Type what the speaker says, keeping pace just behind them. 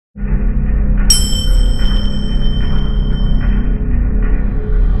Hello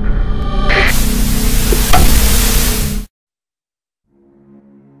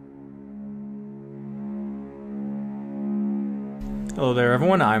there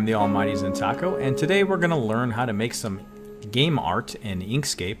everyone, I'm the almightyzentaco, and today we're going to learn how to make some game art in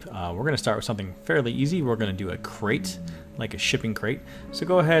Inkscape. We're going to start with something fairly easy. We're going to do a crate, like a shipping crate. So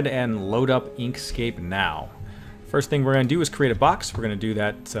go ahead and load up Inkscape now. First thing we're going to do is create a box. We're going to do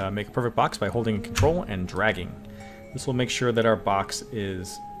that, make a perfect box by holding Control and dragging. This will make sure that our box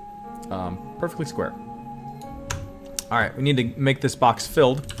is perfectly square. Alright, we need to make this box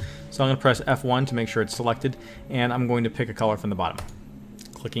filled. So I'm going to press F1 to make sure it's selected, and I'm going to pick a color from the bottom.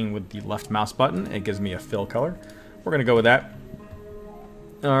 Clicking with the left mouse button, it gives me a fill color. We're going to go with that.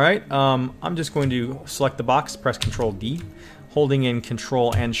 Alright, I'm just going to select the box, press Control D. Holding in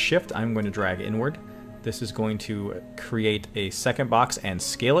Control and Shift, I'm going to drag inward. This is going to create a second box and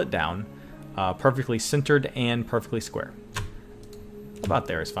scale it down, perfectly centered and perfectly square. About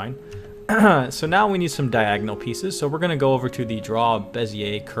there is fine. So now we need some diagonal pieces, so we're going to go over to the Draw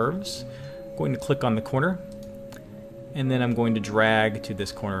Bezier Curves. I'm going to click on the corner, and then I'm going to drag to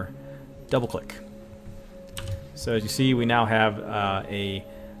this corner, double click. So as you see, we now have a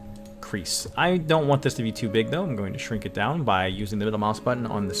crease. I don't want this to be too big though. I'm going to shrink it down by using the middle mouse button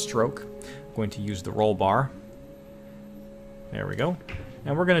on the stroke. I'm going to use the roll bar. There we go.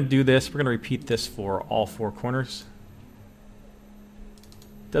 And we're going to do this, we're going to repeat this for all four corners.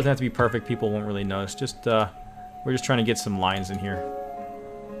 Doesn't have to be perfect, people won't really notice. We're just trying to get some lines in here.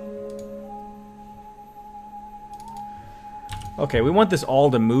 Okay, we want this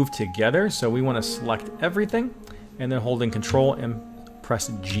all to move together, so we want to select everything, and then holding Control and press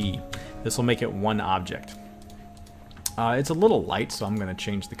G. This will make it one object. It's a little light, so I'm going to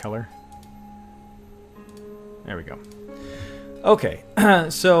change the color. There we go. Okay,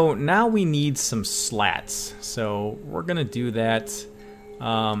 so now we need some slats. So we're going to do that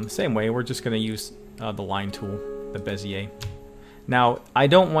same way. We're just going to use the line tool, the Bezier. Now, I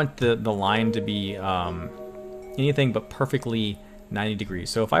don't want the line to be anything but perfectly 90 degrees.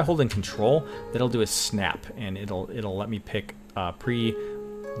 So if I hold in Control, that'll do a snap, and it'll let me pick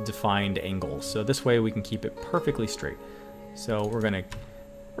pre-defined angles. So this way we can keep it perfectly straight. So we're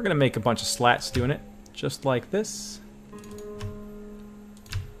gonna make a bunch of slats doing it, just like this.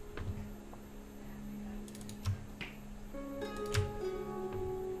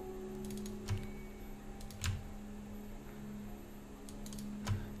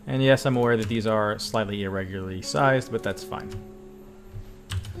 And yes, I'm aware that these are slightly irregularly sized, but that's fine.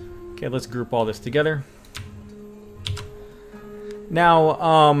 Okay, let's group all this together.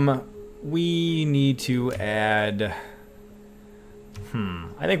 Now, we need to add...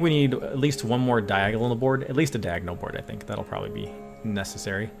 I think we need at least one more diagonal board. At least a diagonal board, I think. That'll probably be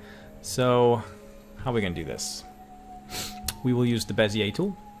necessary. So, how are we going to do this? We will use the Bezier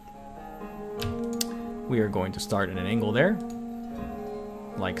tool. We are going to start at an angle there.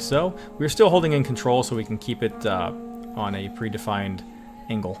 Like so. We're still holding in Control so we can keep it on a predefined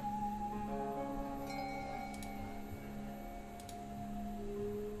angle.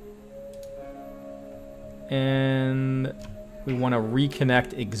 And we want to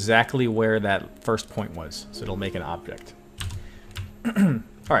reconnect exactly where that first point was, so it'll make an object.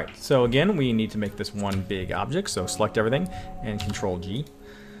 Alright, so again, we need to make this one big object, so select everything and Control G.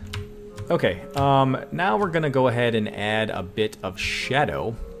 Okay, now we're going to go ahead and add a bit of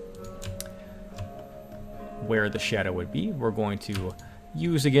shadow where the shadow would be. We're going to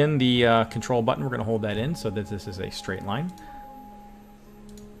use, again, the Control button. We're going to hold that in so that this is a straight line.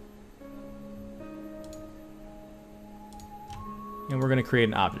 And we're going to create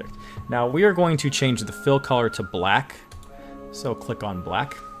an object. Now, we are going to change the fill color to black, so click on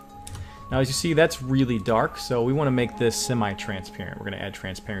black. Now, as you see, that's really dark, so we want to make this semi-transparent. We're going to add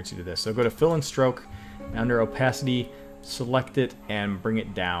transparency to this. So go to Fill and Stroke, and under Opacity, select it and bring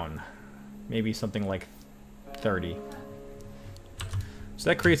it down. Maybe something like 30. So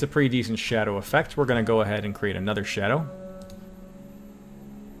that creates a pretty decent shadow effect. We're going to go ahead and create another shadow.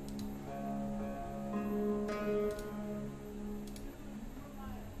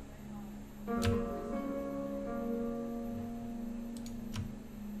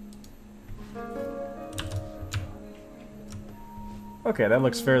 Okay, that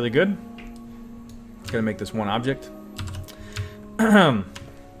looks fairly good. Gonna make this one object. Now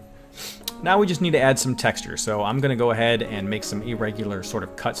we just need to add some texture. So I'm gonna go ahead and make some irregular sort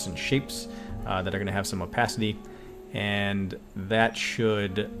of cuts and shapes that are gonna have some opacity, and that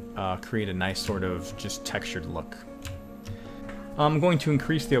should create a nice sort of just textured look. I'm going to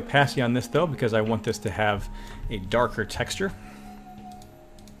increase the opacity on this though because I want this to have a darker texture.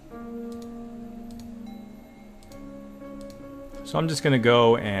 So I'm just going to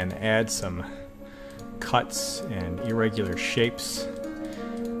go and add some cuts and irregular shapes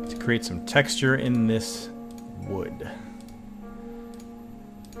to create some texture in this wood.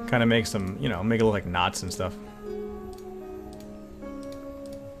 Kind of make some, you know, make it look like knots and stuff.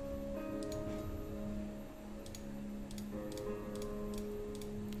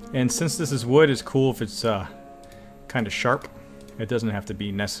 And since this is wood, it's cool if it's kind of sharp. It doesn't have to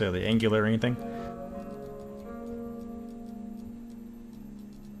be necessarily angular or anything.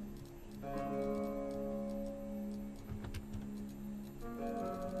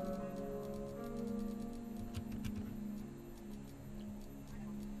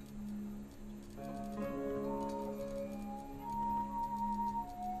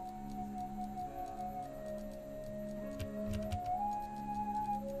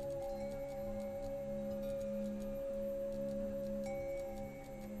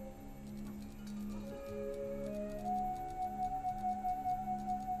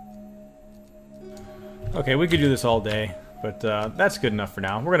 Okay, we could do this all day, but that's good enough for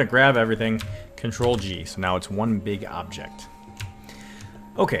now. We're going to grab everything, Control G, so now it's one big object.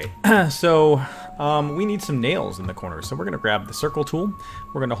 Okay, so we need some nails in the corners, so we're going to grab the circle tool.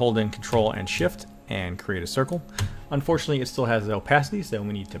 We're going to hold in Control and Shift and create a circle. Unfortunately, it still has the opacity, so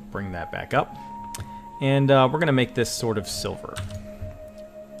we need to bring that back up. And we're going to make this sort of silver.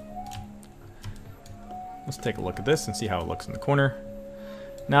 Let's take a look at this and see how it looks in the corner.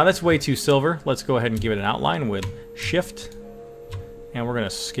 Now that's way too silver. Let's go ahead and give it an outline with Shift. And we're going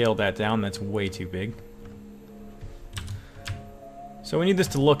to scale that down. That's way too big. So we need this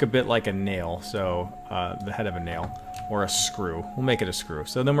to look a bit like a nail. So the head of a nail. Or a screw. We'll make it a screw.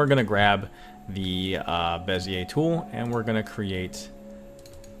 So then we're going to grab the Bezier tool. And we're going to create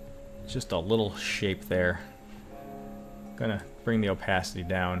just a little shape there. Going to bring the opacity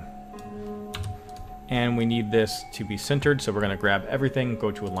down. And we need this to be centered, so we're going to grab everything,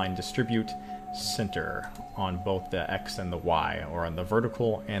 go to Align Distribute, Center on both the X and the Y, or on the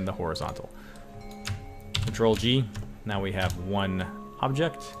vertical and the horizontal. Control G, now we have one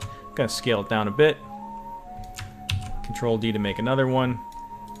object. I'm going to scale it down a bit. Control D to make another one.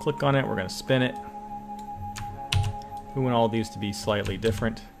 Click on it, we're going to spin it. We want all these to be slightly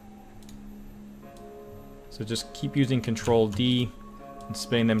different. So just keep using Control D and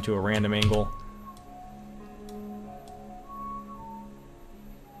spinning them to a random angle.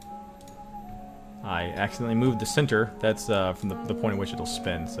 I accidentally moved the center. That's from the point at which it'll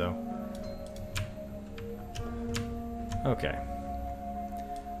spin, so. Okay.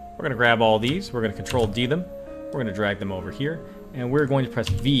 We're going to grab all these. We're going to Control D them. We're going to drag them over here. And we're going to press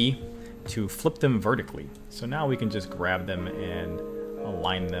V to flip them vertically. So now we can just grab them and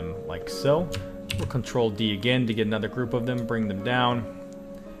align them like so. We'll Control D again to get another group of them, bring them down.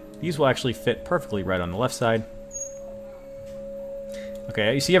 These will actually fit perfectly right on the left side.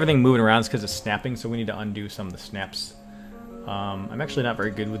 Okay, you see everything moving around. It's because it's snapping, so we need to undo some of the snaps. I'm actually not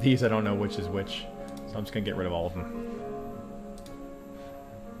very good with these. I don't know which is which, so I'm just going to get rid of all of them.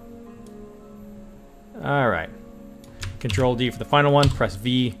 Alright. Control D for the final one. Press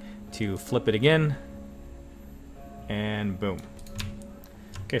V to flip it again. And boom.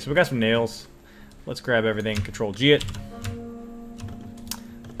 Okay, so we got some nails. Let's grab everything. Control G it.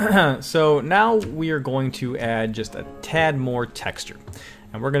 So now we are going to add just a tad more texture.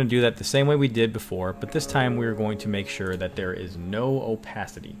 And we're going to do that the same way we did before, but this time we're going to make sure that there is no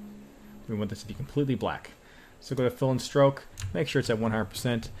opacity. We want this to be completely black. So go to Fill and Stroke, make sure it's at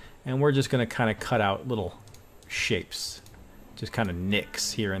 100%, and we're just going to kind of cut out little shapes. Just kind of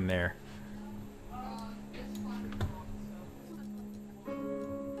nicks here and there.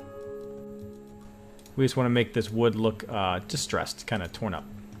 We just want to make this wood look distressed, kind of torn up.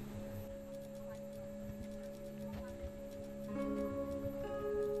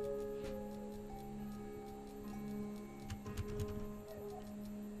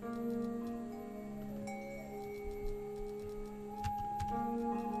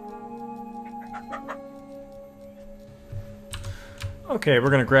 Okay, we're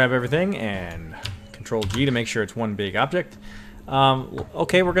going to grab everything and Control G to make sure it's one big object.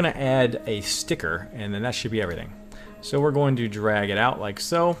 Okay, we're going to add a sticker, and then that should be everything. So we're going to drag it out like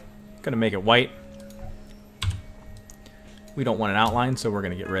so. Going to make it white. We don't want an outline, so we're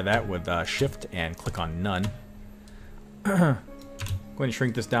going to get rid of that with Shift and click on None. Going to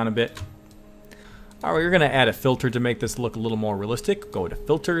shrink this down a bit. Alright, we're going to add a filter to make this look a little more realistic. Go to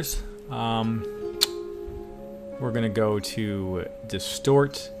Filters. We're going to go to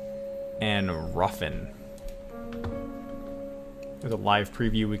Distort and Roughen. There's a live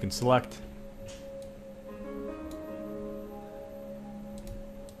preview we can select.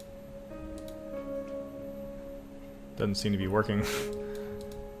 Doesn't seem to be working.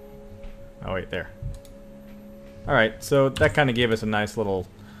 Oh wait, there. Alright, so that kind of gave us a nice little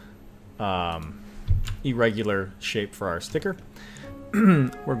irregular shape for our sticker.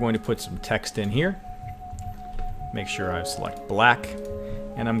 We're going to put some text in here. Make sure I select black,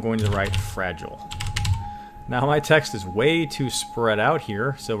 and I'm going to write fragile. Now my text is way too spread out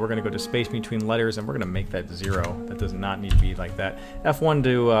here, so we're going to go to space between letters, and we're going to make that 0. That does not need to be like that. F1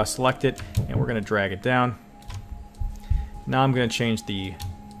 to select it, and we're going to drag it down. Now I'm going to change the...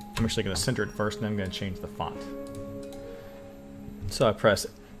 I'm actually going to center it first, and then I'm going to change the font. So I press...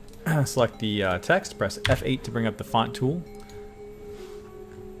 select the text, press F8 to bring up the font tool.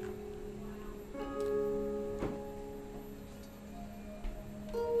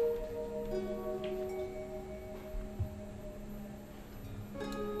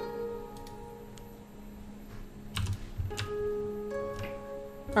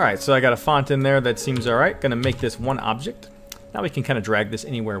 Alright, so I got a font in there that seems alright. Gonna make this one object. Now we can kind of drag this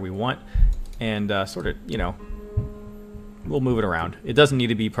anywhere we want and sort of, you know, we'll move it around. It doesn't need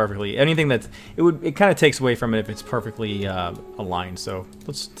to be perfectly, anything that's, it kind of takes away from it if it's perfectly aligned, so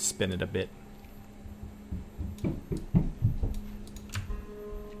let's spin it a bit.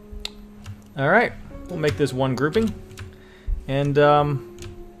 Alright, we'll make this one grouping, and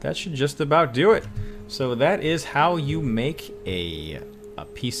that should just about do it. So that is how you make a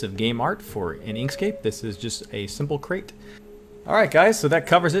piece of game art for an Inkscape. This is just a simple crate. Alright guys, so that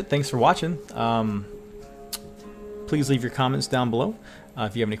covers it. Thanks for watching. Please leave your comments down below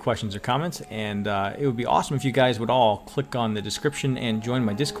if you have any questions or comments, and it would be awesome if you guys would all click on the description and join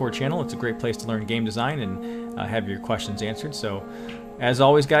my Discord channel. It's a great place to learn game design and have your questions answered. So as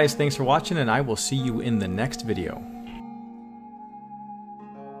always guys, thanks for watching, and I will see you in the next video.